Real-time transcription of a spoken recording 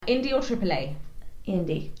Indie or AAA?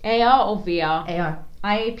 Indie. AR or VR? AR.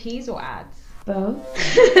 IAPs or ads? Both.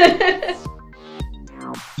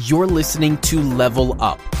 You're listening to Level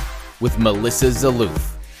Up with Melissa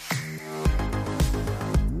Zalouf.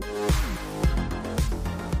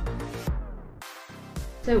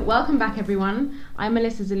 So welcome back, everyone. I'm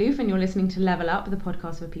Melissa Zalouf and you're listening to Level Up, the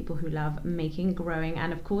podcast for people who love making, growing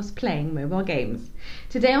and of course playing mobile games.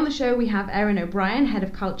 Today on the show we have Erin O'Brien, Head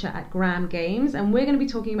of Culture at Gram Games, and we're going to be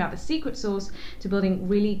talking about the secret sauce to building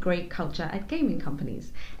really great culture at gaming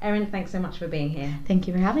companies. Erin, thanks so much for being here. Thank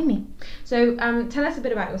you for having me. So tell us a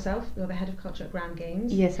bit about yourself. You're the Head of Culture at Gram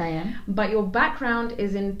Games. Yes, I am. But your background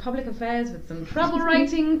is in public affairs with some travel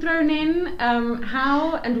writing thrown in.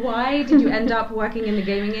 How and why did you end up working in the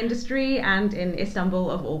gaming industry and in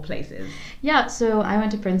Istanbul of all places? Yeah, so I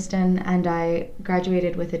went to Princeton and I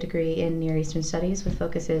graduated with a degree in Near Eastern Studies with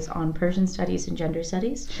focuses on Persian studies and gender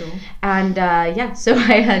studies. Sure. And so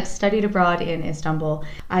I had studied abroad in Istanbul.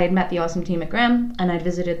 I had met the awesome team at Gram and I'd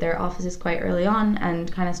visited their offices quite early on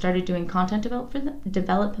and kind of started doing content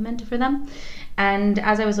development for them. And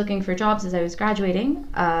as I was looking for jobs as I was graduating,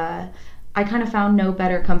 I kind of found no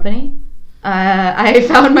better company. I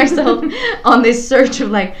found myself on this search of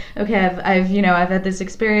like, okay, I've had this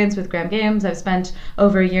experience with Gram Games. I've spent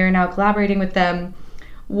over a year now collaborating with them.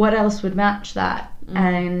 What else would match that?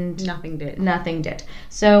 And Nothing did. Nothing did.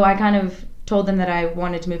 So I kind of told them that I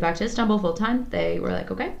wanted to move back to Istanbul full time. They were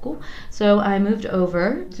like, okay, cool. So I moved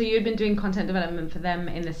over. So you had been doing content development for them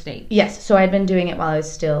in the States? Yes. So I'd been doing it while I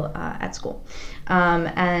was still at school.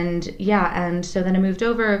 And so then I moved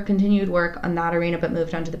over, continued work on that arena, but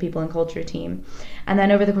moved on to the people and culture team. And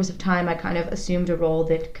then over the course of time, I kind of assumed a role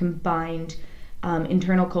that combined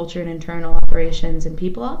internal culture and internal operations and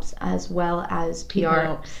people ops, as well as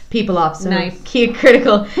PR. People ops. So nice. Key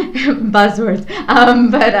critical buzzwords.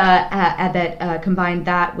 That combined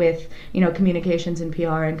that with, communications and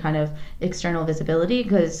PR and kind of external visibility,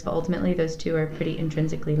 because ultimately those two are pretty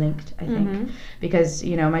intrinsically linked, I think. Because,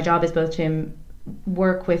 my job is both to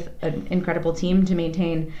work with an incredible team to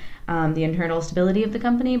maintain the internal stability of the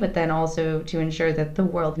company, but then also to ensure that the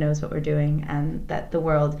world knows what we're doing and that the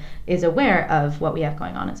world is aware of what we have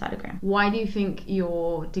going on inside of Gram. Why do you think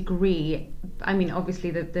your degree, I mean, obviously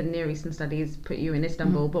the Near Eastern Studies put you in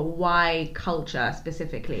Istanbul, but why culture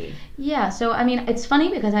specifically? Yeah, so I mean, it's funny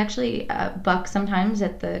because I actually buck sometimes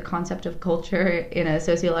at the concept of culture in a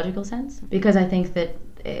sociological sense, because I think that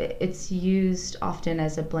it's used often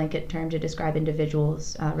as a blanket term to describe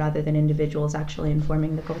individuals rather than individuals actually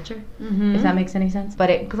informing the culture, if that makes any sense.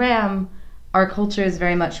 But at Gram, our culture is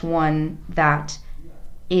very much one that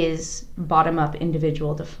is bottom-up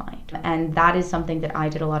individual defined. And that is something that I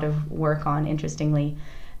did a lot of work on, interestingly,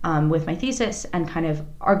 with my thesis, and kind of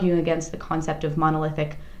arguing against the concept of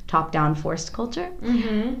monolithic top-down forced culture.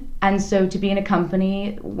 And so to be in a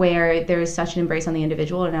company where there is such an embrace on the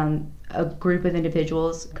individual and on a group of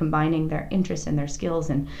individuals combining their interests and their skills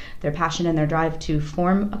and their passion and their drive to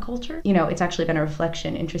form a culture, it's actually been a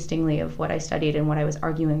reflection, interestingly, of what I studied and what I was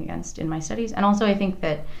arguing against in my studies. And also I think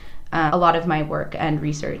that a lot of my work and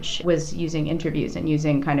research was using interviews and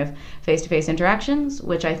using kind of face-to-face interactions,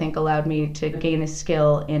 which I think allowed me to gain a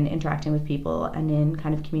skill in interacting with people and in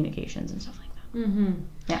kind of communications and stuff like that.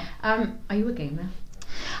 Yeah. Are you a gamer?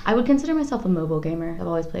 I would consider myself a mobile gamer. I've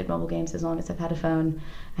always played mobile games as long as I've had a phone.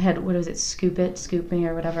 I had, Scoop Me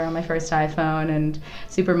or whatever on my first iPhone, and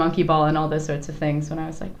Super Monkey Ball and all those sorts of things when I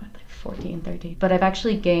was like 14, 13. But I've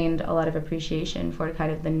actually gained a lot of appreciation for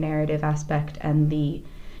kind of the narrative aspect and the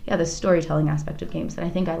storytelling aspect of games that I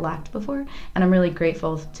think I lacked before. And I'm really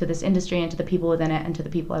grateful to this industry and to the people within it and to the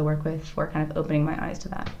people I work with for kind of opening my eyes to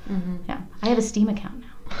that. Yeah. I have a Steam account now.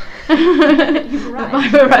 You've arrived.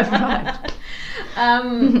 I've arrived.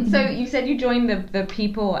 So you said you joined the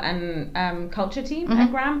people and culture team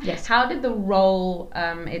at Gram. Yes. How did the role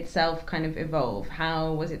itself kind of evolve?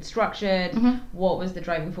 How was it structured? What was the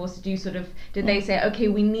driving force? Did they say, okay,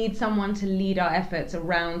 we need someone to lead our efforts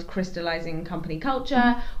around crystallizing company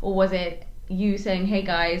culture? Or was it you saying, hey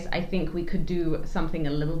guys, I think we could do something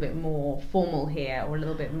a little bit more formal here or a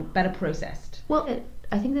little bit better processed? Well,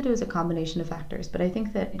 I think that it was a combination of factors, but I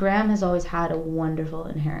think that Gram has always had a wonderful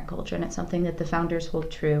inherent culture, and it's something that the founders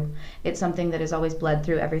hold true. It's something that has always bled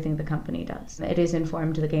through everything the company does. It has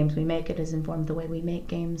informed the games we make, it has informed the way we make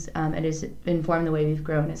games, it has informed the way we've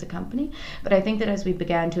grown as a company. But I think that as we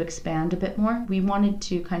began to expand a bit more, we wanted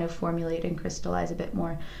to kind of formulate and crystallize a bit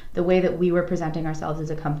more the way that we were presenting ourselves as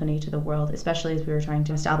a company to the world, especially as we were trying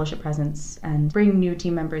to establish a presence and bring new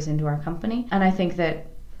team members into our company. And I think that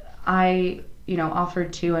I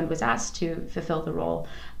offered to and was asked to fulfill the role,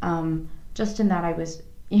 just in that I was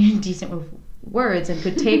decent with words and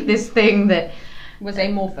could take this thing that was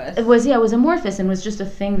amorphous. It was amorphous and was just a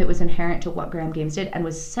thing that was inherent to what Gram Games did and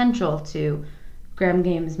was central to Gram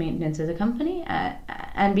Games maintenance as a company,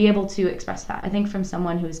 and be able to express that. I think from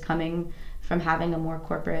someone who's coming from having a more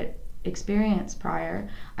corporate experience prior,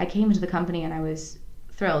 I came into the company and I was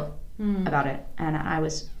thrilled about it, and I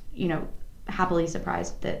was, happily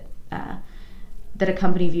surprised that a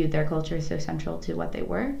company viewed their culture so central to what they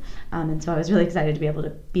were, and so I was really excited to be able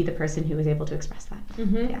to be the person who was able to express that.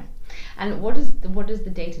 Mm-hmm. Yeah. And what does the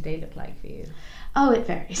day-to-day look like for you? Oh, it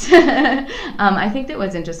varies. I think that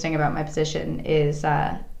what's interesting about my position is,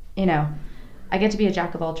 I get to be a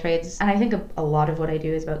jack of all trades, and I think a lot of what I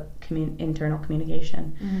do is about internal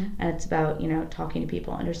communication, and it's about, talking to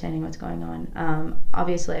people, understanding what's going on.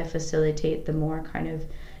 Obviously, I facilitate the more kind of,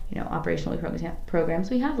 operational programs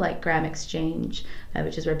we have, like Gram Exchange,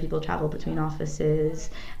 which is where people travel between offices,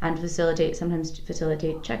 and sometimes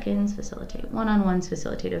facilitate check-ins, facilitate one-on-ones,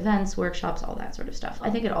 facilitate events, workshops, all that sort of stuff. I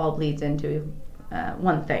think it all bleeds into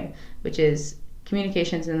one thing, which is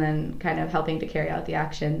communications, and then kind of helping to carry out the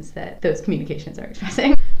actions that those communications are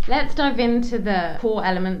expressing. Let's dive into the core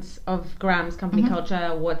elements of Gram's company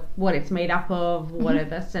culture, what it's made up of, what are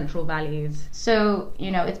the central values. So,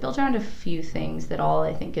 it's built around a few things that all,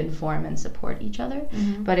 I think, inform and support each other.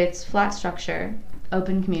 But it's flat structure,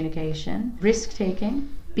 open communication, risk-taking,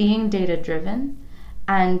 being data-driven,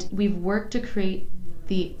 and we've worked to create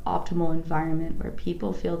the optimal environment where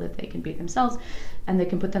people feel that they can be themselves and they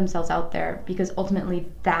can put themselves out there, because ultimately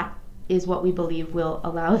that is what we believe will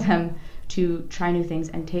allow them to try new things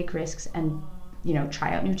and take risks and,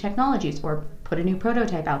 try out new technologies or put a new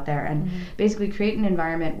prototype out there and basically create an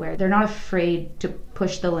environment where they're not afraid to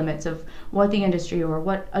push the limits of what the industry or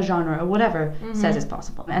what a genre or whatever says is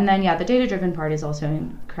possible. And then, the data-driven part is also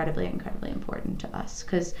incredibly important to us,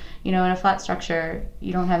 because, in a flat structure,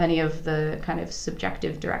 you don't have any of the kind of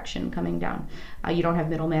subjective direction coming down. You don't have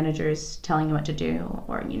middle managers telling you what to do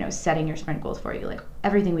or, setting your sprint goals for you. Like,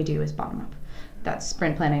 everything we do is bottom up. That's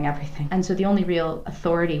sprint planning, everything. And so the only real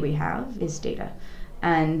authority we have is data.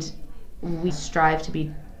 And we strive to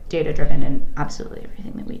be data-driven in absolutely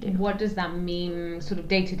everything that we do. What does that mean sort of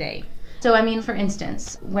day-to-day? So, for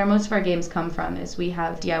instance, where most of our games come from is we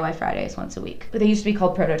have DIY Fridays once a week. But they used to be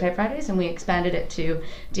called Prototype Fridays, and we expanded it to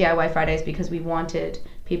DIY Fridays because we wanted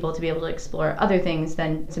people to be able to explore other things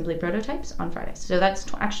than simply prototypes on Fridays. So that's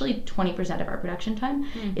actually 20% of our production time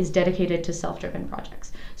is dedicated to self-driven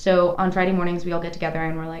projects. So on Friday mornings, we all get together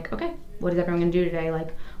and we're like, okay, what is everyone going to do today?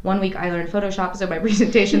 Like, 1 week I learned Photoshop, so my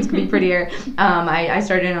presentations can be prettier. I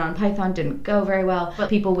started in on Python, didn't go very well, but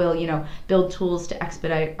people will, build tools to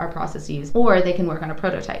expedite our processes, or they can work on a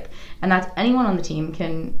prototype. And that's anyone on the team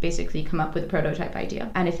can basically come up with a prototype idea.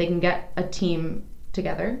 And if they can get a team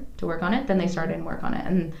together to work on it, then they start and work on it.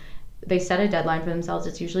 And they set a deadline for themselves.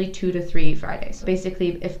 It's usually 2 to 3 Fridays.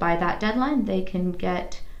 Basically, if by that deadline they can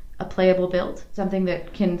get a playable build, something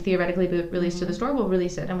that can theoretically be released to the store, we'll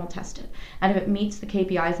release it and we'll test it. And if it meets the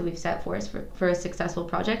KPIs that we've set for us for a successful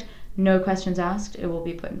project, no questions asked, it will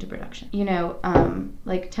be put into production.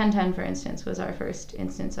 Like 1010, for instance, was our first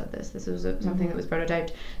instance of this. This was something that was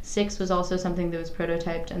prototyped. 6 was also something that was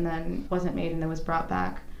prototyped and then wasn't made and then was brought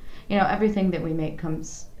back. Everything that we make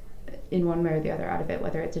comes in one way or the other out of it,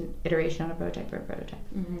 whether it's an iteration on a prototype or a prototype.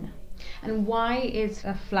 Yeah. And why is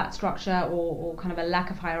a flat structure or kind of a lack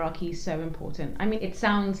of hierarchy so important? It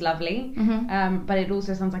sounds lovely, but it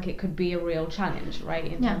also sounds like it could be a real challenge, right?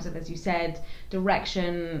 In terms of, as you said,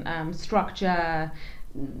 direction, structure.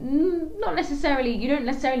 You don't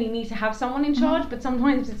necessarily need to have someone in charge, but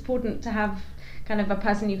sometimes it's important to have kind of a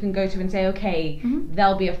person you can go to and say, okay,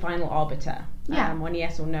 they'll be a final arbiter, on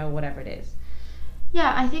yes or no, whatever it is.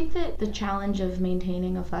 Yeah, I think that the challenge of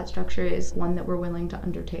maintaining a flat structure is one that we're willing to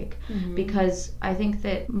undertake, because I think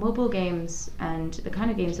that mobile games and the kind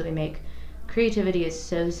of games that we make, creativity is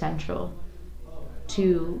so central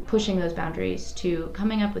to pushing those boundaries, to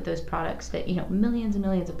coming up with those products that, millions and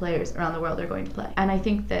millions of players around the world are going to play. And I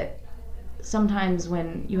think that sometimes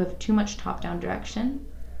when you have too much top-down direction,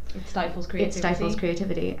 it stifles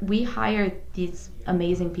creativity. We hire these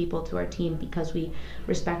amazing people to our team because we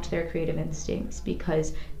respect their creative instincts,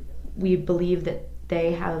 because we believe that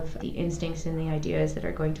they have the instincts and the ideas that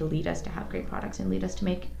are going to lead us to have great products and lead us to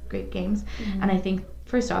make great games. And I think,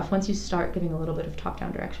 first off, once you start giving a little bit of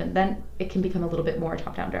top-down direction, then it can become a little bit more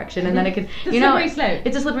top-down direction, and then it can,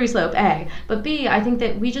 it's a slippery slope, A. But B, I think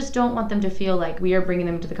that we just don't want them to feel like we are bringing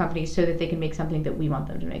them into the company so that they can make something that we want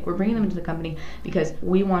them to make. We're bringing them into the company because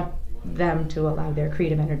we want them to allow their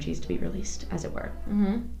creative energies to be released, as it were.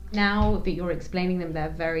 Now that you're explaining them, they're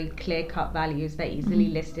very clear-cut values. They're easily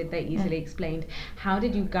listed. They're easily explained. How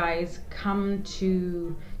did you guys come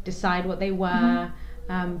to decide what they were?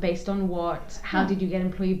 Based on what? How did you get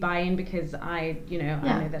employee buy-in? Because I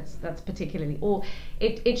know that's particularly, or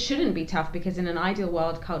it shouldn't be tough, because in an ideal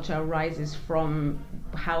world, culture arises from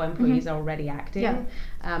how employees are already acting,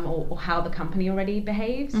 or how the company already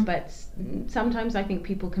behaves. But sometimes I think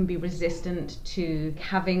people can be resistant to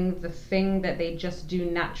having the thing that they just do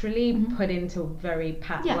naturally put into very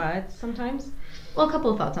pat words sometimes. Well, a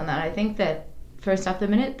couple of thoughts on that. I think that first off, the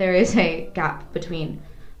minute there is a gap between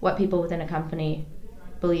what people within a company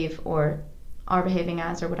believe or are behaving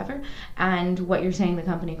as or whatever, and what you're saying the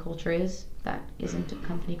company culture is, that isn't a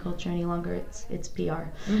company culture any longer. It's PR.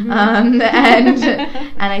 And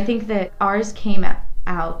I think that ours came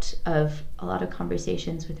out of a lot of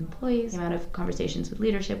conversations with employees, came out of conversations with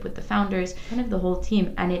leadership, with the founders, kind of the whole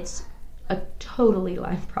team, and it's a totally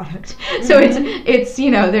live product. So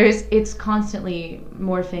it's constantly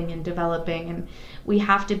morphing and developing, and we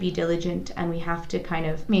have to be diligent, and we have to kind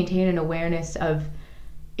of maintain an awareness of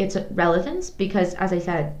its relevance, because as I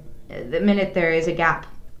said, the minute there is a gap,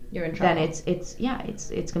 you're in trouble. Then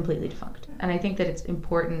it's completely defunct. And I think that it's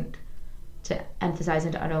important to emphasize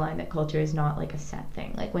and to underline that culture is not like a set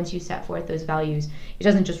thing. Like once you set forth those values, it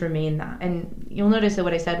doesn't just remain that. And you'll notice that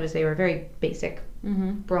what I said was they were very basic,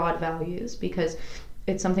 broad values, because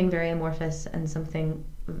it's something very amorphous and something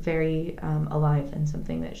very alive and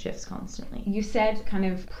something that shifts constantly. You said kind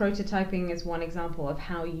of prototyping is one example of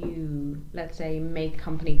how you, let's say, make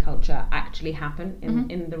company culture actually happen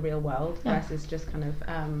in the real world versus just kind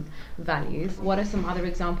of values. What are some other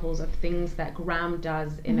examples of things that Graham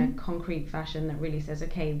does in a concrete fashion that really says,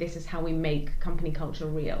 okay, this is how we make company culture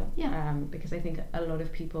real? Because I think a lot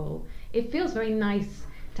of people, it feels very nice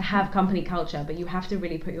to have company culture, but you have to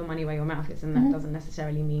really put your money where your mouth is, and that doesn't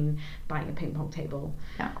necessarily mean buying a ping pong table.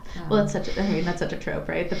 Well, that's such a trope,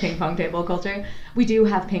 right? The ping pong table culture. We do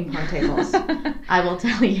have ping pong tables, I will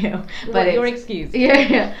tell you. But your excuse.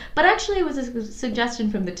 Yeah. But actually, it was a suggestion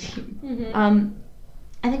from the team.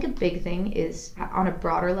 I think a big thing is, on a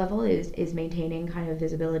broader level, is maintaining kind of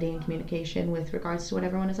visibility and communication with regards to what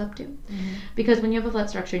everyone is up to. Because when you have a flat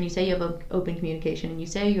structure and you say you have open communication and you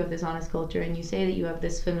say you have this honest culture and you say that you have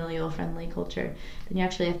this familial, friendly culture, then you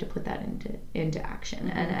actually have to put that into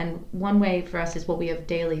action. And one way for us is, we have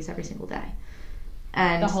dailies every single day.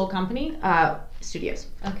 And the whole company? Studios.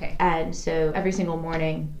 Okay. And so every single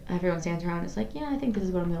morning, everyone stands around and is like, I think this is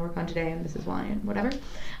what I'm going to work on today, and this is why, and whatever.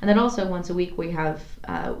 And then also once a week we have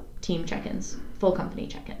team check-ins, full company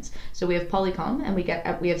check-ins. So we have Polycom, and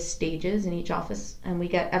we have stages in each office, and we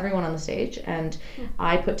get everyone on the stage, and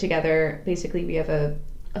I put together, basically we have a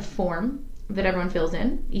form that everyone fills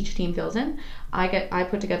in, each team fills in. I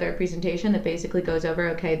put together a presentation that basically goes over,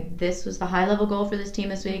 okay, this was the high level goal for this team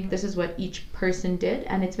this week, this is what each person did,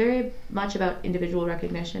 and it's very much about individual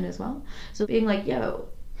recognition as well. So being like,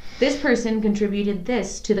 this person contributed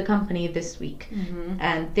this to the company this week,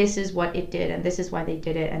 and this is what it did, and this is why they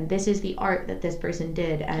did it, and this is the art that this person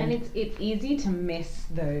did. And it's easy to miss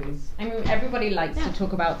those. I mean, everybody likes to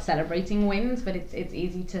talk about celebrating wins, but it's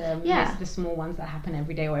easy to miss the small ones that happen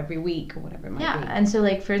every day or every week or whatever it might be. And so,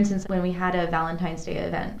 like, for instance, when we had a Valentine's Day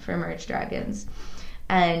event for Merge Dragons,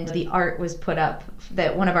 and the art was put up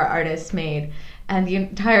that one of our artists made, and the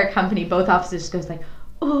entire company, both offices, just goes like,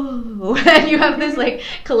 oh, and you have this like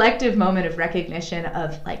collective moment of recognition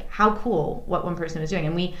of like how cool what one person is doing.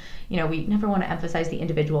 And we never want to emphasize the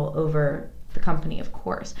individual over the company, of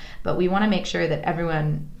course, but we want to make sure that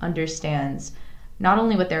everyone understands not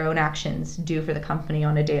only what their own actions do for the company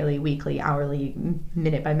on a daily, weekly, hourly,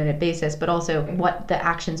 minute by minute basis, but also what the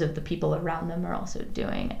actions of the people around them are also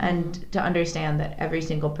doing, and to understand that every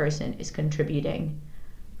single person is contributing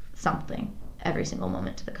something every single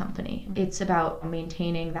moment to the company. It's about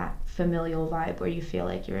maintaining that familial vibe where you feel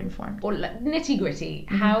like you're informed. Or nitty gritty,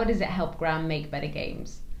 how does it help Graham make better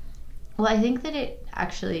games? Well, I think that it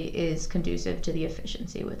actually is conducive to the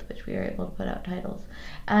efficiency with which we are able to put out titles.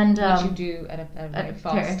 And which you do at a very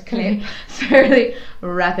fast clip. Fairly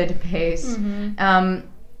rapid pace. And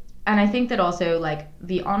I think that also, like,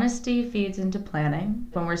 the honesty feeds into planning.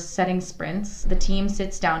 When we're setting sprints, the team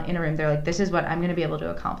sits down in a room. They're like, this is what I'm going to be able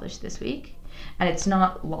to accomplish this week. And it's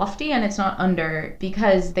not lofty and it's not under,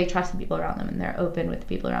 because they trust the people around them and they're open with the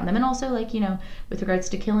people around them. And also, like, with regards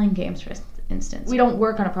to killing games, for instance, we don't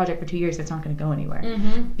work on a project for 2 years. It's not going to go anywhere.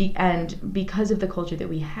 And because of the culture that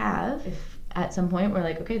we have, if at some point we're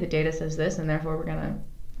like, okay, the data says this, and therefore we're going to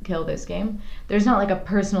kill this game, there's not like a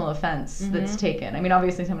personal offense that's taken. I mean,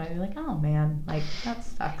 obviously sometimes you're like, oh man, like that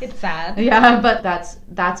sucks. It's sad. Yeah, but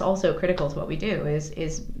that's also critical to what we do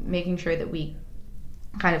is making sure that we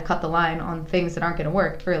kind of cut the line on things that aren't going to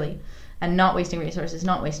work really, and not wasting resources,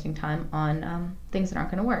 not wasting time on things that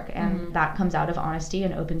aren't going to work. And that comes out of honesty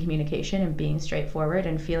and open communication and being straightforward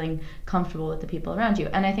and feeling comfortable with the people around you.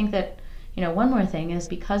 And I think that, you know, one more thing is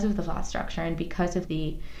because of the flat structure and because of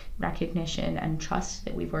the recognition and trust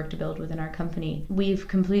that we've worked to build within our company, we've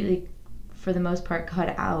completely, for the most part,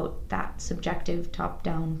 cut out that subjective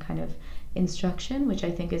top-down kind of instruction, which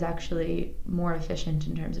I think is actually more efficient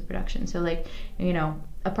in terms of production. So like, you know,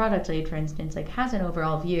 a product lead, for instance, like has an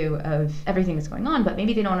overall view of everything that's going on, but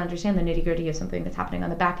maybe they don't understand the nitty-gritty of something that's happening on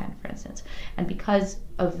the back end, for instance. And because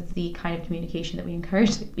of the kind of communication that we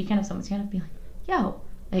encourage, we kind of someone's kind of be like, yo,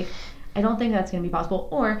 like, I don't think that's going to be possible,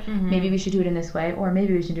 or maybe we should do it in this way, or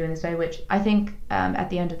maybe we should do it in this way, which I think at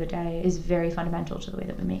the end of the day is very fundamental to the way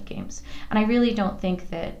that we make games. And I really don't think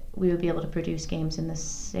that we would be able to produce games in the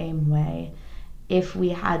same way if we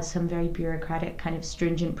had some very bureaucratic kind of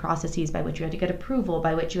stringent processes by which you had to get approval,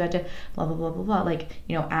 by which you had to blah, blah, blah, blah, blah, like,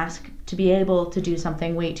 you know, ask to be able to do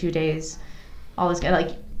something, wait 2 days, all this kind of,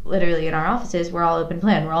 like, literally in our offices, we're all open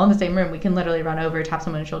plan. We're all in the same room. We can literally run over, tap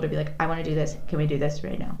someone on the shoulder, be like, I want to do this. Can we do this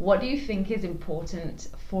right now? What do you think is important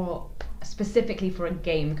for, specifically for a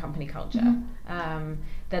game company culture,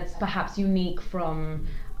 that's perhaps unique from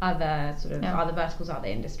other sort of other verticals, other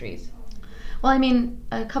industries? Well, I mean,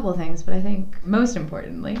 a couple of things, but I think most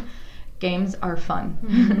importantly, games are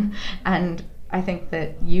fun. And I think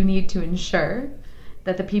that you need to ensure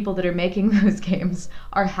that the people that are making those games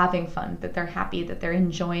are having fun, that they're happy, that they're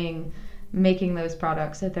enjoying making those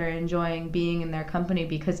products, that they're enjoying being in their company.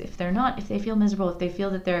 Because if they're not, if they feel miserable, if they feel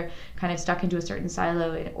that they're kind of stuck into a certain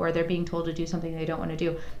silo, or they're being told to do something they don't want to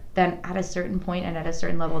do, then at a certain point and at a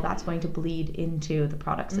certain level, that's going to bleed into the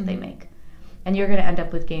products that they make. And you're going to end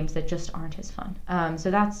up with games that just aren't as fun. So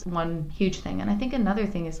that's one huge thing. And I think another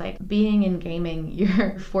thing is, like, being in gaming,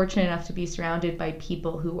 you're fortunate enough to be surrounded by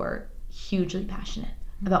people who are hugely passionate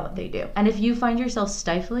about what they do. And if you find yourself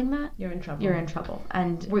stifling that, you're in trouble.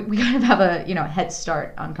 And we kind of have a, you know, head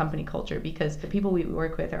start on company culture because the people we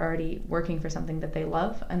work with are already working for something that they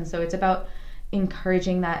love. And so it's about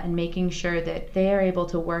encouraging that and making sure that they are able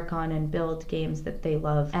to work on and build games that they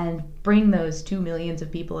love and bring those to millions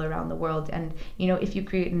of people around the world. And, you know, if you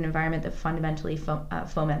create an environment that fundamentally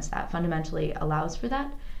foments that, fundamentally allows for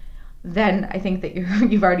that, then I think that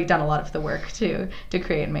you've already done a lot of the work to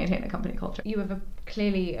create and maintain a company culture. You have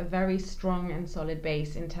clearly a very strong and solid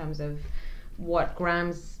base in terms of what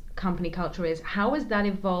Graham's company culture is. How has that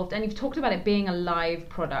evolved? And you've talked about it being a live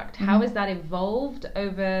product. How has that evolved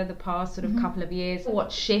over the past sort of couple of years?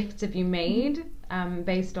 What shifts have you made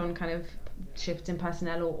based on kind of shifts in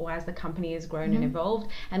personnel or as the company has grown and evolved?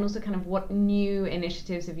 And also kind of what new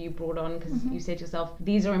initiatives have you brought on? Because you said yourself,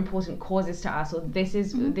 these are important causes to us, or this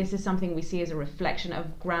is something we see as a reflection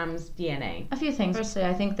of Graham's DNA. A few things. Firstly,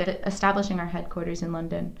 I think that establishing our headquarters in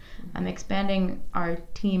London and expanding our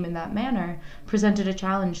team in that manner presented a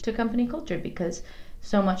challenge to company culture, because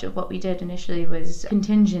so much of what we did initially was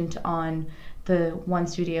contingent on the one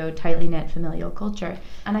studio, tightly knit familial culture.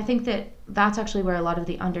 And I think that that's actually where a lot of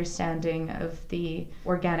the understanding of the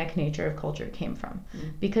organic nature of culture came from.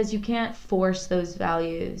 Because you can't force those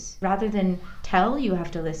values. Rather than tell, you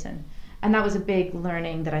have to listen. And that was a big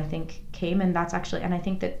learning that I think came, and that's actually, and I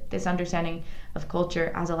think that this understanding of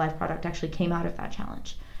culture as a live product actually came out of that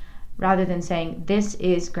challenge. Rather than saying, this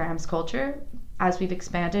is Graham's culture, as we've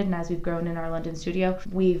expanded and as we've grown in our London studio,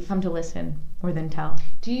 we've come to listen more than tell.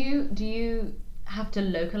 Do you have to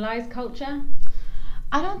localize culture?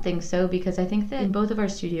 I don't think so, because I think that in both of our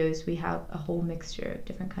studios we have a whole mixture of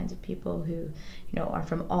different kinds of people who, you know, are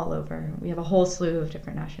from all over. We have a whole slew of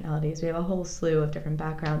different nationalities. We have a whole slew of different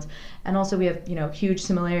backgrounds. And also we have, you know, huge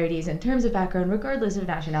similarities in terms of background, regardless of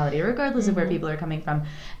nationality, regardless of where people are coming from.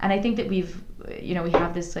 And I think that we've, you know, we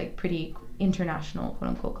have this like pretty international quote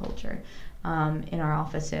unquote culture in our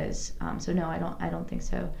offices. So no, I don't think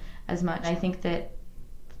so as much. I think that,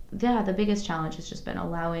 yeah, the biggest challenge has just been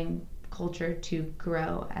allowing culture to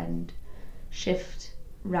grow and shift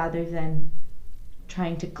rather than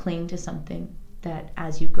trying to cling to something that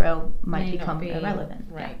as you grow might become irrelevant.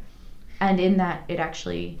 Right. Yeah. And in that it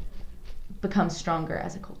actually becomes stronger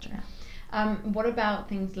as a culture now. What about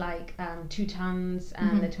things like 2 Tons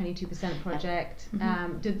and the 22% project?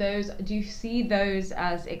 Do you see those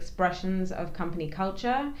as expressions of company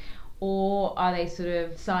culture, or are they sort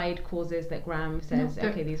of side causes that Graham says,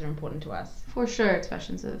 okay, these are important to us? For sure,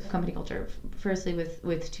 expressions of company culture. Firstly,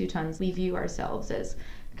 with 2 Tons, we view ourselves as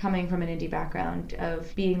coming from an indie background,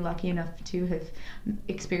 of being lucky enough to have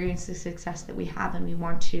experienced the success that we have, and we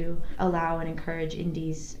want to allow and encourage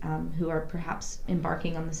indies who are perhaps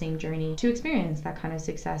embarking on the same journey to experience that kind of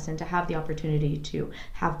success and to have the opportunity to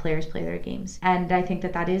have players play their games. And I think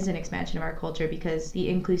that that is an expansion of our culture, because the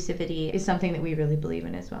inclusivity is something that we really believe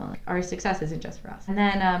in as well. Our success isn't just for us. And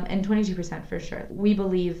then, and 22% for sure. We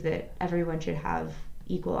believe that everyone should have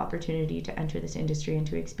equal opportunity to enter this industry and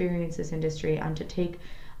to experience this industry and to take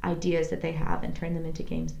ideas that they have and turn them into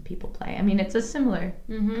games that people play. I mean, it's a similar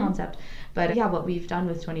concept, but yeah, what we've done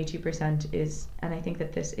with 22% is, and I think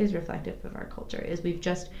that this is reflective of our culture, is we've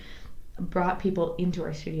just brought people into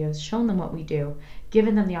our studios, shown them what we do,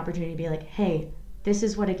 given them the opportunity to be like, hey, this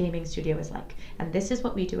is what a gaming studio is like, and this is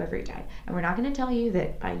what we do every day. And we're not going to tell you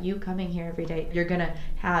that by you coming here every day, you're going to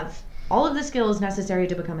have all of the skills necessary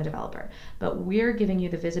to become a developer. But we're giving you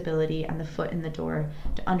the visibility and the foot in the door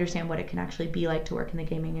to understand what it can actually be like to work in the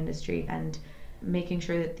gaming industry, and making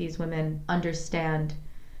sure that these women understand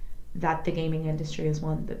that the gaming industry is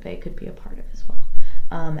one that they could be a part of as well.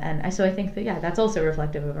 So I think that, yeah, that's also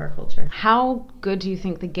reflective of our culture. How good do you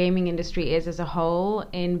think the gaming industry is as a whole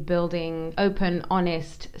in building open,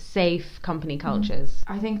 honest, safe company cultures?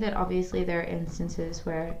 I think that obviously there are instances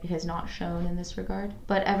where it has not shown in this regard,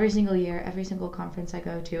 but every single year, every single conference I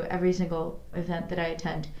go to, every single event that I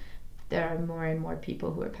attend, there are more and more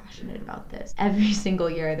people who are passionate about this. Every single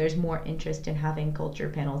year there's more interest in having culture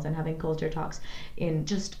panels and having culture talks, in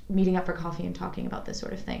just meeting up for coffee and talking about this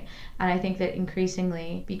sort of thing. And I think that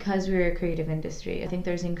increasingly, because we're a creative industry, I think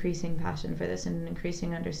there's increasing passion for this and an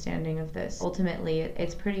increasing understanding of this. Ultimately,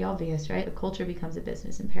 it's pretty obvious, right? The culture becomes a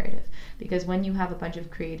business imperative, because when you have a bunch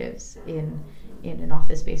of creatives in an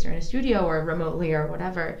office space or in a studio or remotely or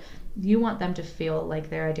whatever, you want them to feel like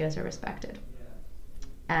their ideas are respected.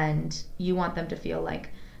 And you want them to feel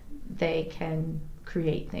like they can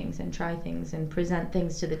create things and try things and present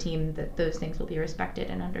things to the team, that those things will be respected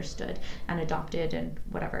and understood and adopted and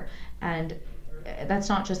whatever. And that's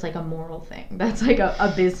not just like a moral thing. That's like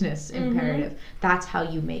a business imperative. That's how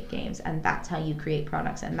you make games, and that's how you create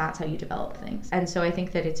products, and that's how you develop things. And so I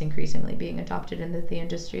think that it's increasingly being adopted, and that the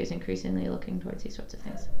industry is increasingly looking towards these sorts of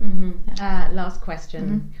things. Last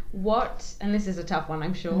question. What, and this is a tough one,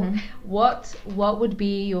 I'm sure, what would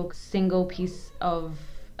be your single piece of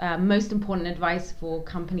most important advice for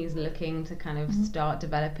companies looking to kind of start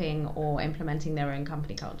developing or implementing their own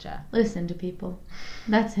company culture? Listen to people.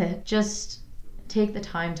 That's it. Just take the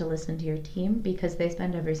time to listen to your team, because they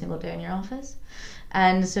spend every single day in your office.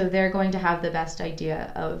 And so they're going to have the best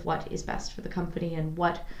idea of what is best for the company and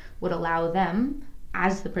what would allow them,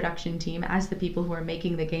 as the production team, as the people who are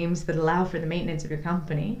making the games that allow for the maintenance of your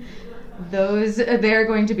company, they're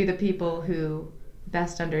going to be the people who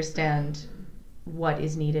best understand what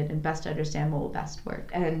is needed and best understand what will best work.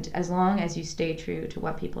 And as long as you stay true to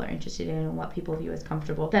what people are interested in and what people view as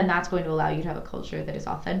comfortable, then that's going to allow you to have a culture that is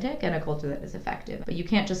authentic and a culture that is effective. But you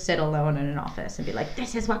can't just sit alone in an office and be like,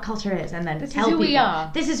 this is what culture is, and then tell people,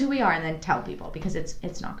 this is who we are, and then tell people, because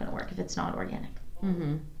it's not going to work if it's not organic.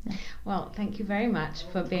 Yeah. Well, thank you very much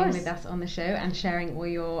for being with us on the show and sharing all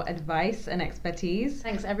your advice and expertise.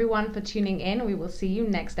 Thanks everyone for tuning in. We will see you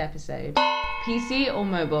next episode. PC or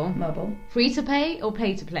mobile? Mobile. Free to play or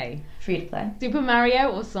pay to play? Free to play. Super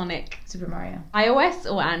Mario or Sonic? Super Mario. iOS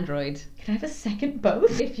or Android? Can I have a second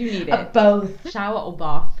both? If you need it. Both. Shower or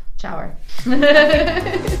bath? Shower.